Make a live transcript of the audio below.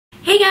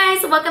Hey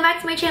guys, welcome back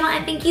to my channel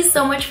and thank you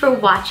so much for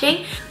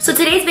watching. So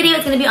today's video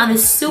is going to be on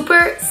this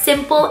super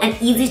simple and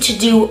easy to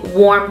do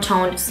warm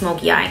toned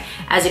smoky eye.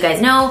 As you guys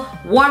know,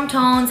 warm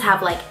tones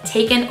have like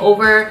taken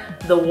over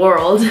the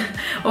world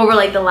over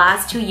like the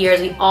last 2 years.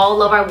 We all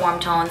love our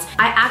warm tones.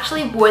 I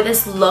actually wore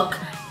this look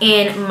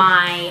in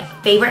my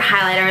favorite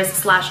highlighters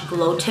slash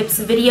glow tips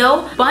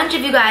video. A bunch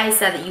of you guys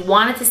said that you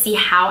wanted to see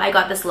how I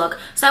got this look,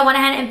 so I went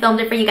ahead and filmed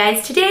it for you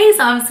guys today,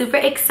 so I'm super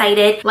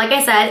excited. Like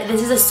I said,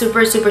 this is a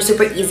super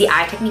easy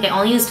eye technique. I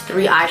only used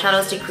 3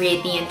 eyeshadows to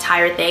create the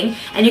entire thing,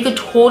 and you could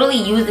totally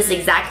use this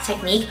exact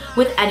technique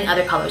with any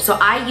other color. So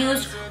I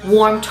used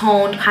warm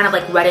toned, kind of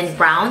like red and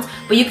browns,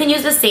 but you can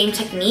use the same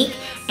technique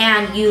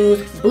and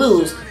use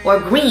blues or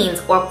greens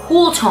or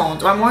cool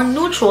tones or more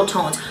neutral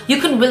tones.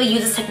 You can really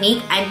use this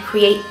technique and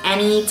create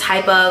any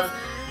type of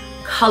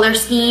color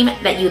scheme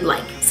that you'd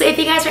like. So if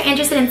you guys are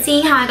interested in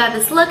seeing how I got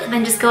this look,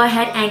 then just go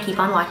ahead and keep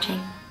on watching.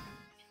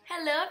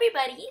 Hello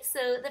everybody!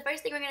 So the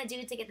first thing we're going to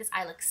do to get this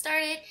eye look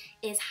started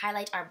is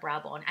highlight our brow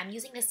bone. I'm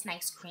using this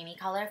nice creamy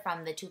color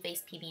from the Too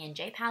Faced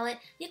PB&J palette.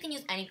 You can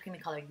use any creamy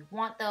color you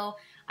want though.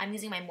 I'm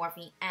using my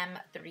Morphe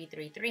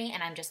M333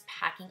 and I'm just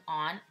packing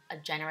on a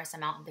generous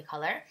amount of the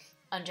color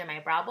under my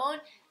brow bone,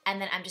 and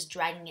then I'm just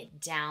dragging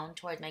it down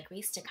towards my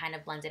crease to kind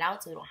of blend it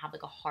out so we don't have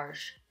like a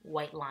harsh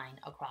white line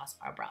across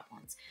our brow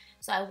bones.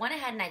 So I went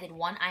ahead and I did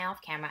one eye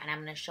off camera, and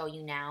I'm going to show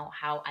you now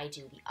how I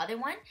do the other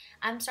one.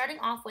 I'm starting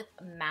off with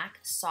MAC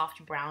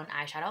Soft Brown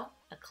eyeshadow,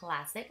 a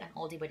classic, an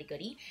oldie but a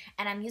goodie,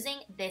 and I'm using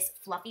this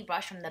fluffy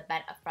brush from the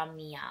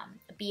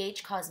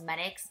BH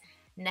Cosmetics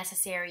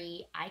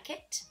Necessary Eye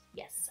Kit.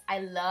 Yes, I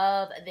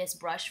love this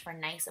brush for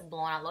nice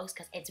blown out looks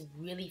because it's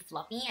really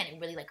fluffy and it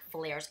really like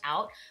flares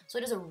out. So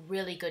it does a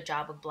really good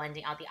job of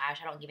blending out the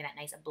eyeshadow and giving that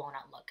nice blown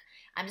out look.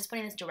 I'm just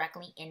putting this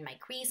directly in my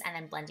crease and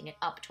then blending it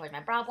up towards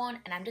my brow bone,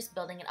 and I'm just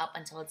building it up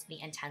until it's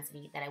the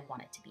intensity that I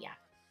want it to be at.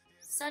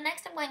 So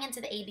next I'm going into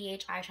the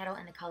ABH eyeshadow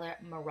in the color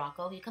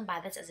Morocco. You can buy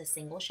this as a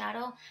single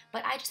shadow,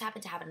 but I just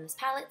happen to have it in this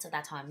palette, so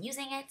that's how I'm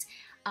using it.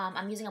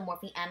 I'm using a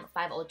Morphe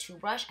M502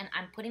 brush, and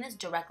I'm putting this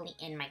directly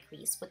in my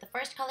crease. With the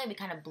first color, we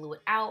kind of blew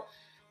it out,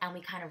 and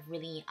we kind of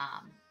really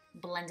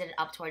blended it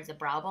up towards the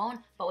brow bone.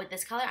 But with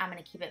this color, I'm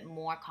going to keep it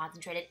more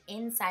concentrated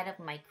inside of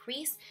my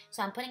crease.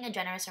 So I'm putting a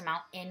generous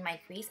amount in my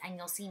crease, and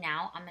you'll see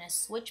now I'm going to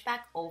switch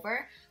back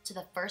over to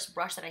the first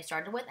brush that I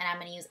started with, and I'm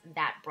going to use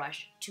that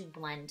brush to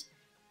blend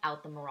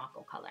out the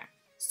Morocco color.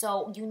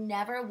 So you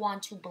never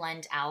want to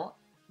blend out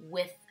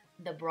with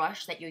the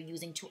brush that you're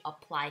using to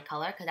apply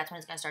color, because that's when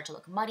it's going to start to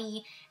look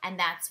muddy, and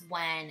that's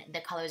when the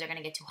colors are going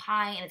to get too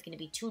high and it's going to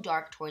be too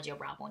dark towards your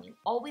brow bone. You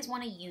always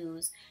want to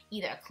use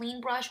either a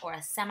clean brush or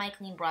a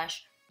semi-clean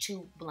brush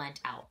to blend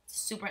out.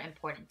 Super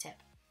important tip.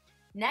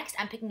 Next,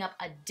 I'm picking up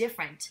a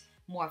different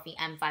Morphe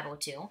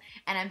M502,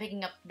 and I'm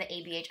picking up the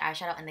ABH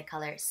eyeshadow in the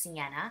color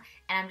Sienna,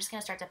 and I'm just going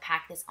to start to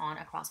pack this on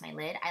across my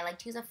lid. I like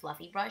to use a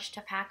fluffy brush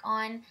to pack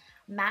on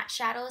matte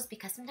shadows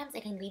because sometimes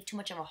they can leave too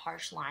much of a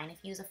harsh line if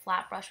you use a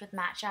flat brush with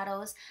matte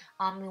shadows.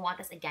 We want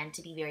this again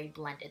to be very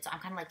blended, so I'm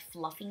kind of like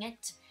fluffing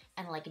it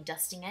and like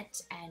dusting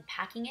it and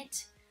packing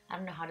it. I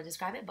don't know how to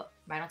describe it, but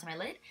right onto my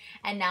lid.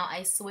 And now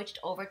I switched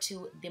over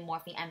to the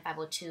Morphe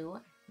M502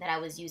 that I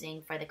was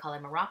using for the color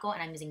Morocco,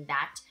 and I'm using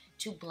that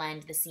to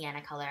blend the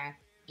Sienna color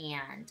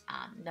and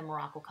the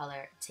Morocco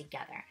color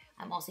together.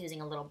 I'm also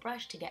using a little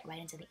brush to get right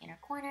into the inner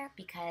corner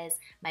because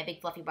my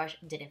big fluffy brush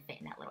didn't fit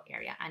in that little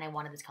area, and I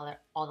wanted this color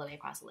all the way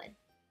across the lid.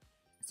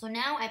 So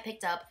now I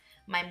picked up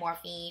my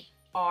Morphe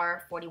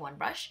R41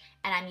 brush,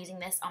 and I'm using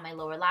this on my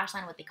lower lash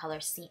line with the color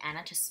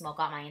Sienna to smoke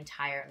out my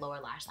entire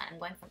lower lash line. I'm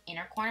going from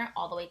inner corner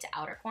all the way to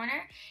outer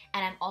corner,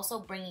 and I'm also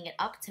bringing it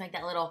up to make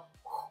that little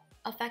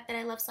effect that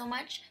I love so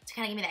much, to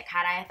kind of give me that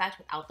cat eye effect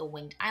without the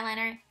winged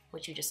eyeliner,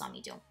 which you just saw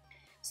me do.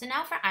 So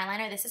now for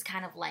eyeliner, this is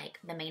kind of like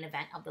the main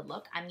event of the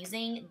look. I'm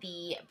using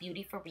the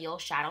Beauty For Real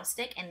Shadow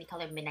Stick in the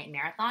color Midnight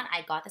Marathon.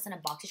 I got this in a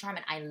BoxyCharm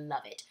and I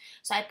love it.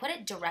 So I put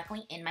it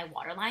directly in my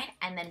waterline,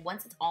 and then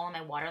once it's all in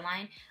my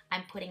waterline,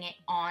 I'm putting it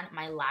on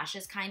my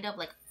lashes, kind of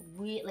like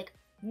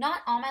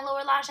not on my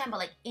lower lash line, but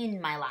like in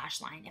my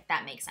lash line, if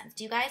that makes sense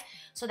to you guys,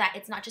 so that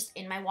it's not just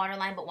in my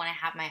waterline, but when I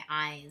have my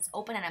eyes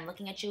open and I'm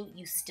looking at you,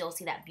 you still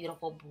see that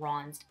beautiful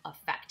bronzed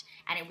effect,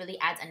 and it really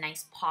adds a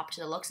nice pop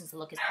to the look since the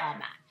look is all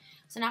matte.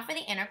 So now for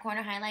the inner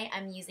corner highlight,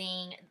 I'm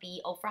using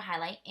the Ofra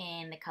highlight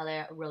in the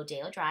color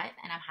Rodeo Drive,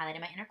 and I'm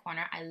highlighting my inner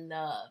corner. I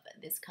love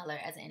this color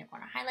as an inner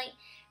corner highlight,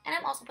 and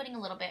I'm also putting a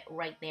little bit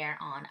right there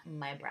on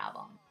my brow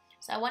bone.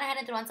 So I went ahead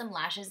and threw on some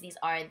lashes. These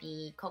are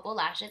the Koko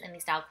lashes in the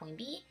style Queen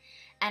Bee,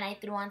 and I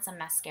threw on some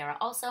mascara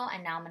also,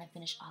 and now I'm going to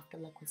finish off the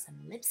look with some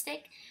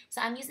lipstick.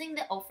 So I'm using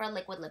the Ofra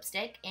liquid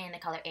lipstick in the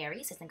color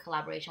Aries. It's in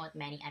collaboration with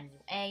Manny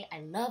MUA. I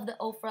love the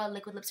Ofra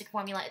liquid lipstick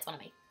formula. It's one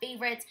of my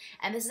favorites,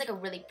 and this is like a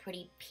really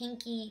pretty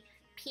pinky,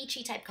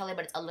 peachy type color,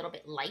 but it's a little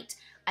bit light.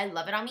 I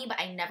love it on me, but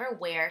I never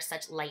wear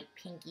such light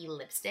pinky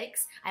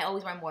lipsticks. I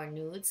always wear more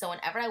nude, so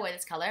whenever I wear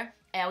this color,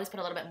 I always put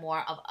a little bit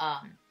more of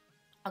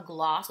a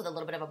gloss with a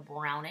little bit of a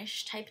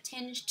brownish type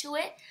tinge to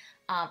it.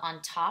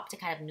 on top to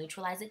kind of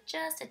neutralize it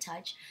just a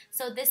touch.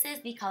 So this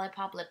is the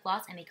Colourpop lip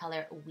gloss in the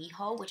color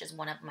WeHo, which is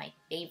one of my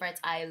favorites.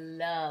 I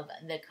love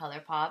the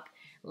Colourpop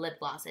lip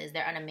glosses.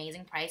 They're an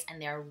amazing price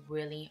and they're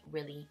really,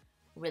 really,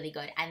 really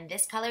good. And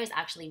this color is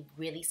actually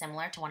really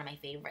similar to one of my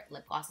favorite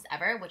lip glosses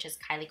ever, which is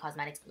Kylie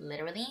Cosmetics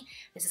Literally.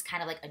 This is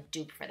kind of like a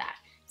dupe for that.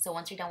 So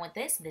once you're done with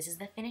this is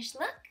the finished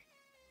look.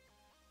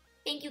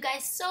 Thank you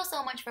guys so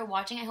much for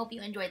watching. I hope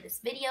you enjoyed this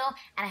video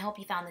and I hope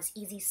you found this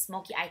easy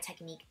smoky eye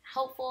technique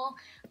helpful.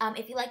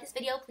 If you like this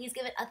video, please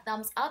give it a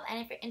thumbs up, and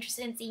if you're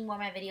interested in seeing more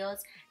of my videos,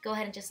 go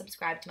ahead and just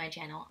subscribe to my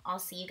channel. I'll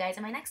see you guys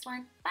in my next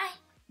one. Bye!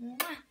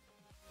 Mwah.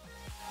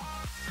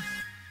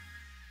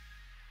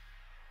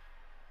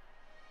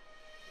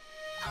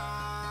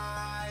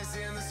 Eyes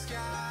in the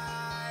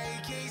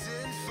sky,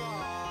 gazing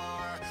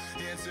far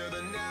into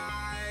the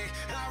night.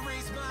 I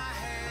raise my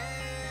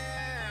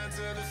hand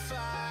to the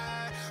fire.